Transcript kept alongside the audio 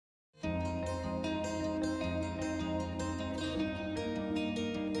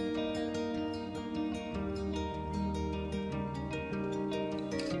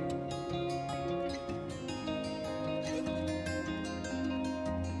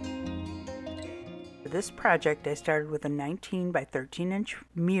this project, I started with a 19 by 13 inch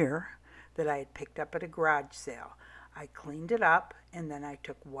mirror that I had picked up at a garage sale. I cleaned it up and then I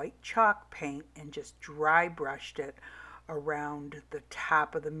took white chalk paint and just dry brushed it around the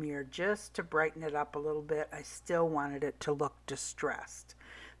top of the mirror just to brighten it up a little bit. I still wanted it to look distressed.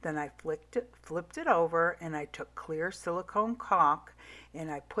 Then I flipped it over and I took clear silicone caulk and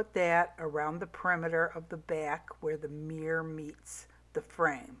I put that around the perimeter of the back where the mirror meets the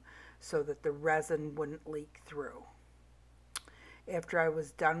frame so that the resin wouldn't leak through. After I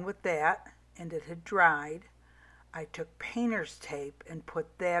was done with that and it had dried, I took painter's tape and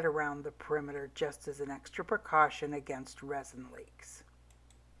put that around the perimeter just as an extra precaution against resin leaks.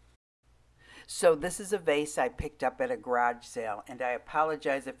 So this is a vase I picked up at a garage sale, and I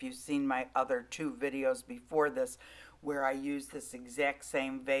apologize if you've seen my other two videos before this where I use this exact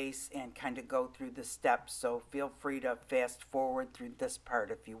same vase and kind of go through the steps, so feel free to fast forward through this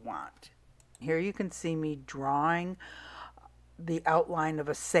part if you want. Here you can see me drawing the outline of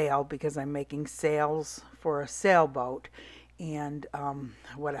a sail because I'm making sails for a sailboat, and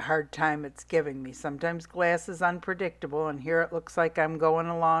what a hard time it's giving me. Sometimes glass is unpredictable, and here it looks like I'm going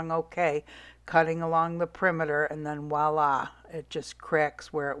along okay, cutting along the perimeter, and then voila, it just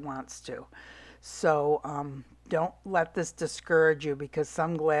cracks where it wants to. So don't let this discourage you, because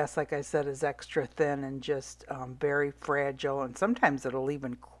some glass, like I said, is extra thin and just very fragile, and sometimes it'll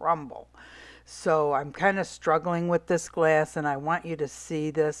even crumble. So I'm kind of struggling with this glass, and I want you to see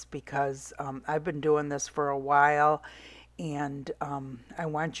this because I've been doing this for a while, and I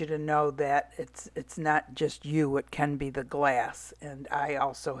want you to know that it's not just you, it can be the glass, and I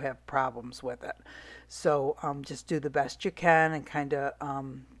also have problems with it. So just do the best you can and kind of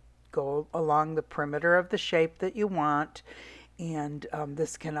go along the perimeter of the shape that you want, and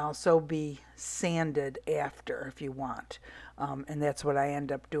this can also be sanded after if you want, and that's what I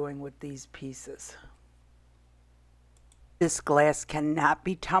end up doing with these pieces. This glass cannot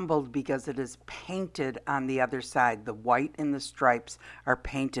be tumbled because it is painted on the other side. The white and the stripes are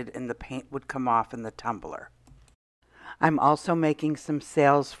painted and the paint would come off in the tumbler. I'm also making some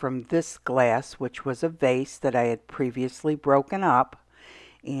sails from this glass, which was a vase that I had previously broken up,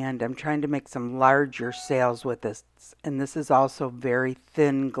 and I'm trying to make some larger sails with this, and this is also very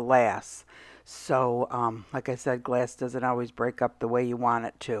thin glass. So like I said, glass doesn't always break up the way you want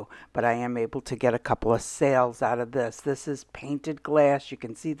it to, but I am able to get a couple of sails out of this. This is painted glass. You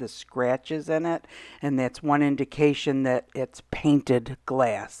can see the scratches in it, and that's one indication that it's painted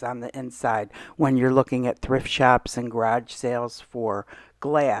glass on the inside when you're looking at thrift shops and garage sales for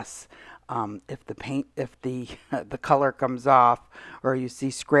glass. If the color comes off or you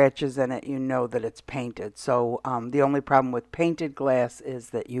see scratches in it, you know that it's painted. So the only problem with painted glass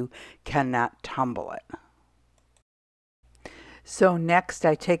is that you cannot tumble it. So next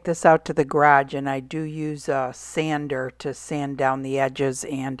I take this out to the garage, and I do use a sander to sand down the edges,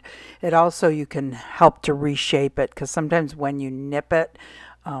 and it also, you can help to reshape it because sometimes when you nip it,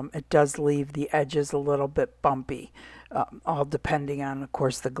 it does leave the edges a little bit bumpy. All depending on, of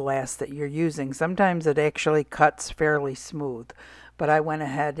course, the glass that you're using. Sometimes it actually cuts fairly smooth, but I went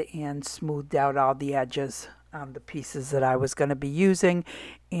ahead and smoothed out all the edges on the pieces that I was going to be using,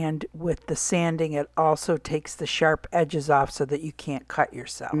 and with the sanding it also takes the sharp edges off so that you can't cut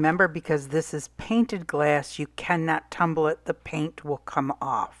yourself. Remember, because this is painted glass, you cannot tumble it. The paint will come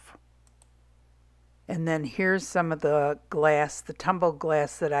off. And then here's some of the glass, the tumbled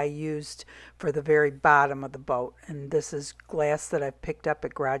glass that I used for the very bottom of the boat. And this is glass that I've picked up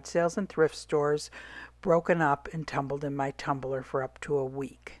at garage sales and thrift stores, broken up and tumbled in my tumbler for up to a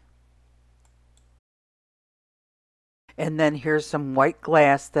week. And then here's some white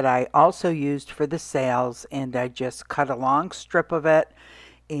glass that I also used for the sails, and I just cut a long strip of it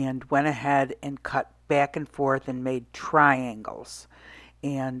and went ahead and cut back and forth and made triangles.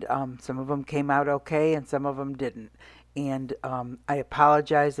 And some of them came out okay and some of them didn't. And I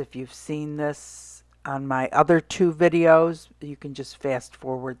apologize if you've seen this on my other two videos. You can just fast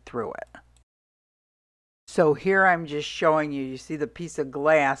forward through it. So here I'm just showing you, you see the piece of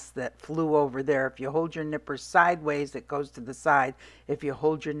glass that flew over there. If you hold your nippers sideways, it goes to the side. If you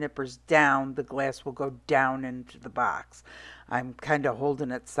hold your nippers down, the glass will go down into the box. I'm kind of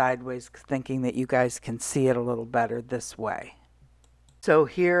holding it sideways, thinking that you guys can see it a little better this way. So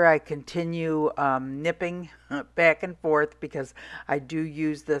here I continue nipping back and forth because I do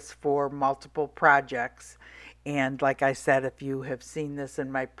use this for multiple projects. And like I said, if you have seen this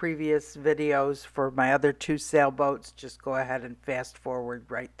in my previous videos for my other two sailboats, just go ahead and fast forward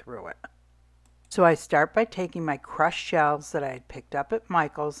right through it. So I start by taking my crushed shells that I had picked up at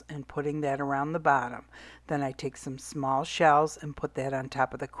Michael's and putting that around the bottom. Then I take some small shells and put that on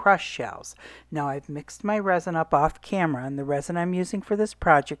top of the crushed shells. Now I've mixed my resin up off camera, and the resin I'm using for this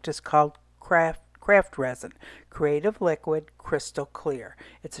project is called Craft Resin, Creative Liquid Crystal Clear.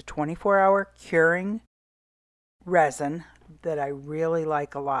 It's a 24-hour curing resin that I really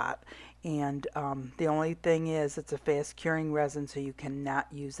like a lot. And the only thing is it's a fast curing resin, so you cannot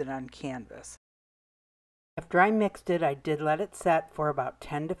use it on canvas. After I mixed it, I did let it set for about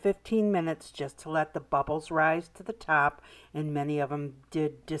 10 to 15 minutes just to let the bubbles rise to the top, and many of them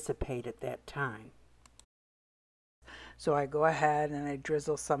did dissipate at that time. So I go ahead and I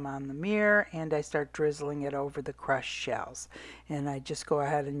drizzle some on the mirror, and I start drizzling it over the crushed shells. And I just go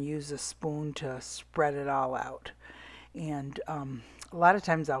ahead and use a spoon to spread it all out. And a lot of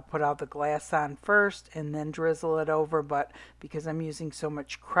times I'll put all the glass on first and then drizzle it over, but because I'm using so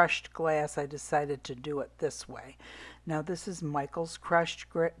much crushed glass, I decided to do it this way. Now this is Michael's crushed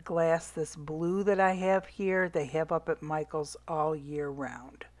glass. This blue that I have here, they have up at Michael's all year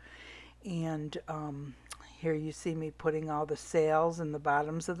round. And here you see me putting all the sails and the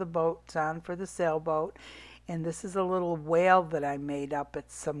bottoms of the boats on for the sailboat. And this is a little whale that I made up.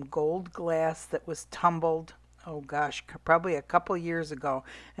 It's some gold glass that was tumbled, oh gosh, probably a couple years ago,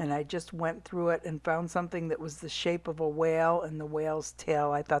 and I just went through it and found something that was the shape of a whale and the whale's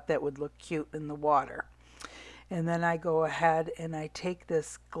tail. I thought that would look cute in the water. And then I go ahead and I take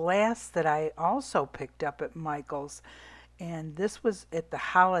this glass that I also picked up at Michael's, and this was at the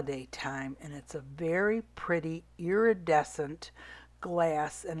holiday time, and it's a very pretty iridescent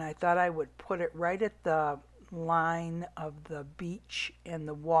glass, and I thought I would put it right at the line of the beach and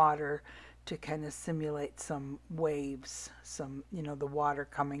the water to kind of simulate some waves, the water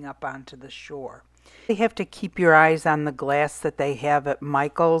coming up onto the shore. You have to keep your eyes on the glass that they have at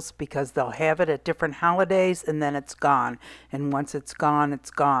Michael's, because they'll have it at different holidays and then it's gone. And once it's gone,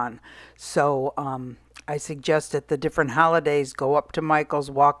 it's gone. So I suggest at the different holidays, go up to Michael's,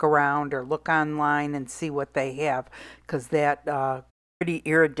 walk around, or look online and see what they have, because that pretty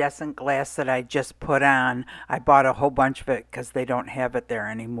iridescent glass that I just put on, I bought a whole bunch of it because they don't have it there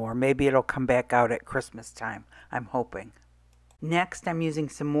anymore. Maybe it'll come back out at Christmas time, I'm hoping. Next, I'm using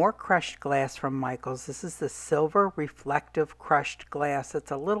some more crushed glass from Michael's. This is the silver reflective crushed glass. It's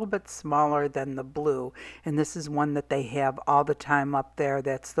a little bit smaller than the blue, and this is one that they have all the time up there.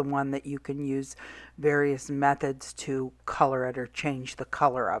 That's the one that you can use various methods to color it or change the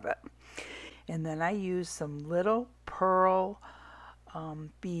color of it. And then I use some little pearl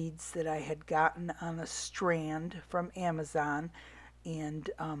beads that I had gotten on a strand from Amazon, and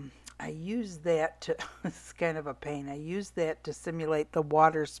I use that to, it's kind of a pain, I use that to simulate the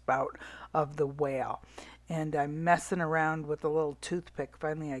water spout of the whale. And I'm messing around with a little toothpick.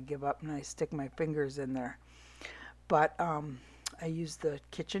 Finally I give up and I stick my fingers in there. But I use the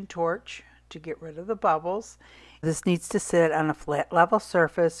kitchen torch to get rid of the bubbles. This needs to sit on a flat level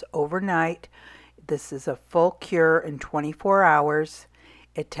surface overnight. This is a full cure in 24 hours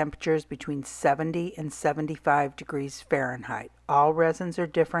at temperatures between 70 and 75 degrees Fahrenheit. All resins are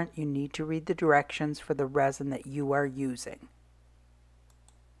different. You need to read the directions for the resin that you are using.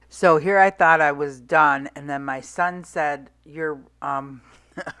 So here I thought I was done, and then my son said, your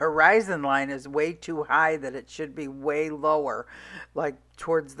horizon line is way too high, that it should be way lower, like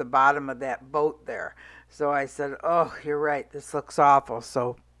towards the bottom of that boat there. So I said, oh, you're right, this looks awful.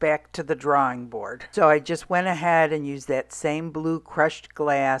 So back to the drawing board. So I just went ahead and used that same blue crushed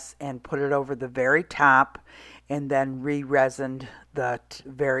glass and put it over the very top, and then re-resined the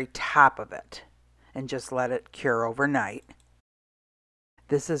very top of it and just let it cure overnight.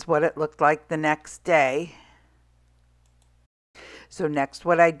 This is what it looked like the next day. So next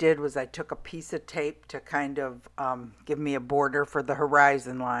what I did was I took a piece of tape to kind of give me a border for the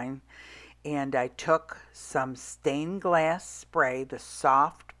horizon line, and I took some stained glass spray, the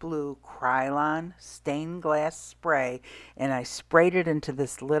soft blue Krylon stained glass spray, and I sprayed it into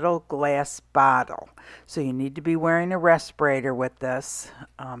this little glass bottle. So you need to be wearing a respirator with this,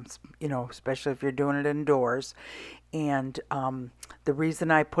 especially if you're doing it indoors. And the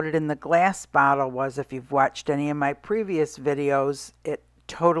reason I put it in the glass bottle was, if you've watched any of my previous videos, it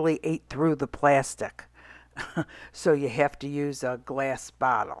totally ate through the plastic. So you have to use a glass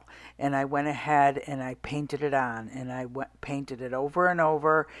bottle. And I went ahead and I painted it on, and I painted it over and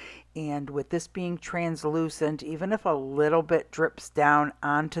over. And with this being translucent, even if a little bit drips down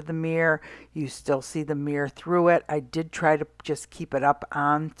onto the mirror, you still see the mirror through it. I did try to just keep it up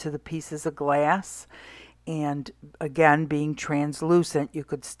onto the pieces of glass. And again, being translucent, you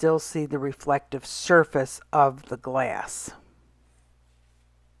could still see the reflective surface of the glass.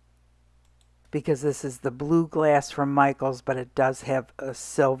 because this is the blue glass from Michaels, but it does have a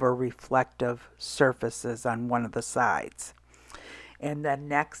silver reflective surfaces on one of the sides. And then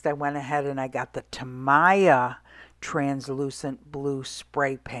next I went ahead and I got the TAMIYA translucent blue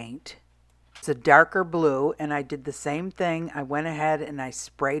spray paint. It's a darker blue, and I did the same thing. I went ahead and I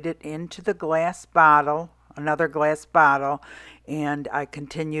sprayed it into the glass bottle, another glass bottle, and I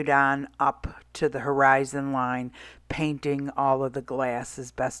continued on up to the horizon line, painting all of the glass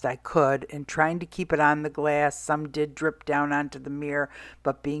as best I could and trying to keep it on the glass. Some did drip down onto the mirror,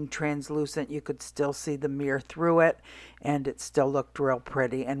 but being translucent, you could still see the mirror through it, and it still looked real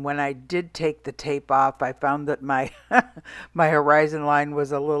pretty. And when I did take the tape off, I found that my my horizon line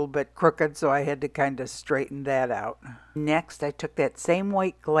was a little bit crooked, so I had to kind of straighten that out. Next, I took that same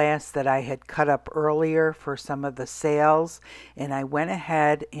white glass that I had cut up earlier for some of the sails, and I went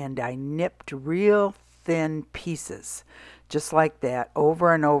ahead and I nipped real thin pieces, just like that,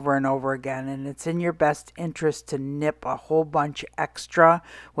 over and over and over again. And it's in your best interest to nip a whole bunch extra.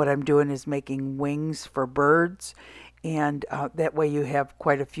 What I'm doing is making wings for birds, and that way you have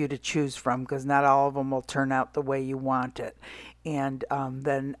quite a few to choose from, because not all of them will turn out the way you want it. And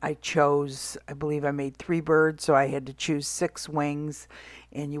then I chose, I believe I made 3 birds, so I had to choose 6 wings.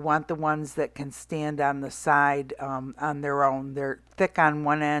 And you want the ones that can stand on the side on their own. They're thick on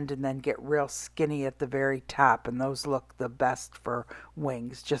one end and then get real skinny at the very top, and those look the best for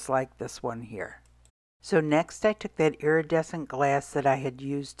wings, just like this one here. So next I took that iridescent glass that I had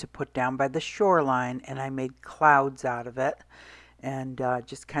used to put down by the shoreline, and I made clouds out of it, and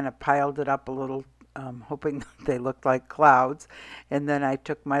just kind of piled it up a little, hoping they looked like clouds. And then I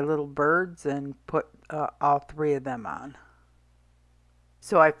took my little birds and put all 3 of them on.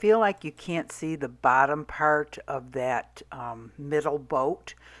 So I feel like you can't see the bottom part of that middle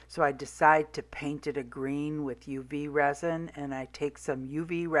boat, so I decide to paint it a green with UV resin, and I take some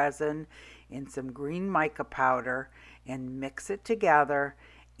UV resin and some green mica powder and mix it together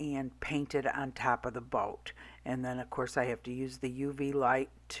and paint it on top of the boat. And then of course I have to use the UV light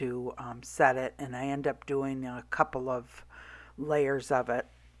to set it, and I end up doing a couple of layers of it.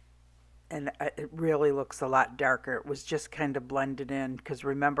 And it really looks a lot darker. It was just kind of blended in, because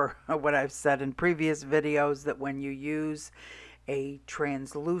remember what I've said in previous videos, that when you use a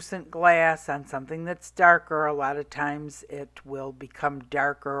translucent glass on something that's darker, a lot of times it will become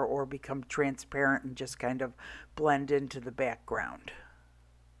darker or become transparent and just kind of blend into the background.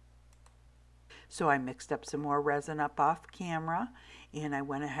 So I mixed up some more resin up off camera, and I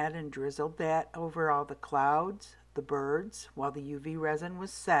went ahead and drizzled that over all the clouds, the birds, while the UV resin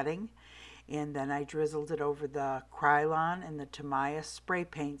was setting. And then I drizzled it over the Krylon and the TAMIYA spray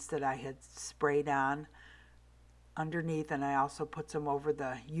paints that I had sprayed on underneath, and I also put some over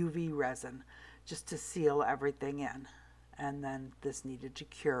the UV resin just to seal everything in. And then this needed to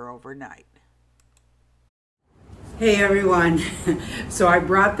cure overnight. Hey everyone, so I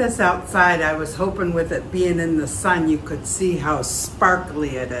brought this outside. I was hoping with it being in the sun you could see how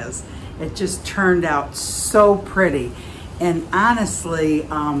sparkly it is. It just turned out so pretty. And honestly,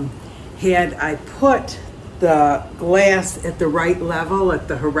 had I put the glass at the right level at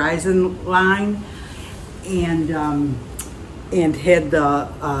the horizon line and had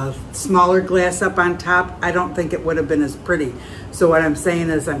the smaller glass up on top, I don't think it would have been as pretty. So what I'm saying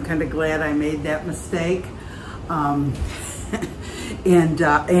is I'm kind of glad I made that mistake. And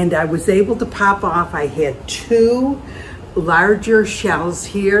I was able to pop off. I had 2 larger shells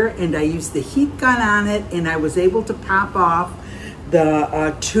here, and I used the heat gun on it, and I was able to pop off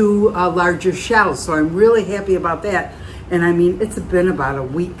the 2 larger shells. So I'm really happy about that. And I mean, it's been about a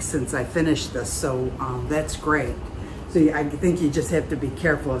week since I finished this, so that's great. So I think you just have to be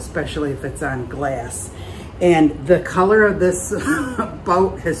careful, especially if it's on glass. And the color of this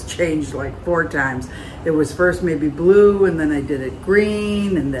boat has changed like 4 times. It was first maybe blue, and then I did it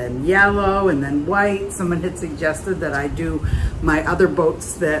green, and then yellow, and then white. Someone had suggested that I do my other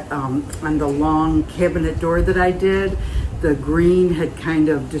boats that on the long cabinet door that I did, the green had kind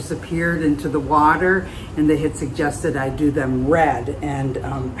of disappeared into the water, and they had suggested I do them red. And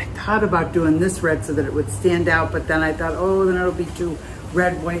I thought about doing this red so that it would stand out, but then I thought, oh, then it'll be too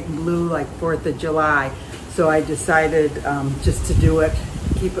red, white, and blue like 4th of July. So I decided just to do it,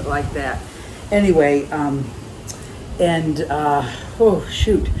 keep it like that. Anyway, oh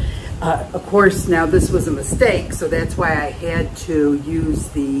shoot. Of course, now this was a mistake, so that's why I had to use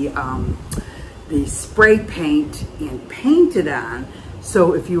the spray paint and paint it on.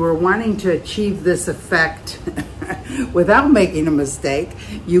 So if you were wanting to achieve this effect without making a mistake,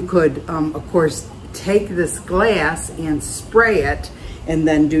 you could, of course, take this glass and spray it, and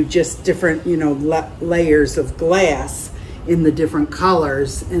then do just different, you know, layers of glass in the different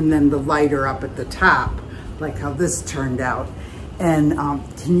colors, and then the lighter up at the top, like how this turned out. And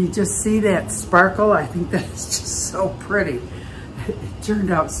can you just see that sparkle? I think that's just so pretty. It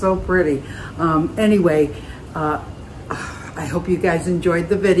turned out so pretty. Anyway, I hope you guys enjoyed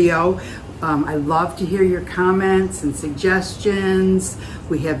the video. I love to hear your comments and suggestions.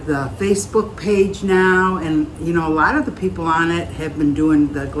 We have the Facebook page now, and you know, a lot of the people on it have been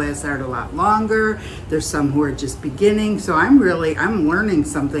doing the glass art a lot longer. There's some who are just beginning, so I'm learning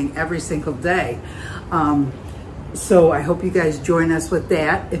something every single day. So I hope you guys join us with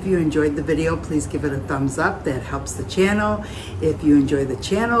that. If you enjoyed the video, please give it a thumbs up. That helps the channel. If you enjoy the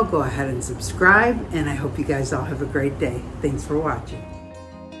channel, go ahead and subscribe, and I hope you guys all have a great day. Thanks for watching.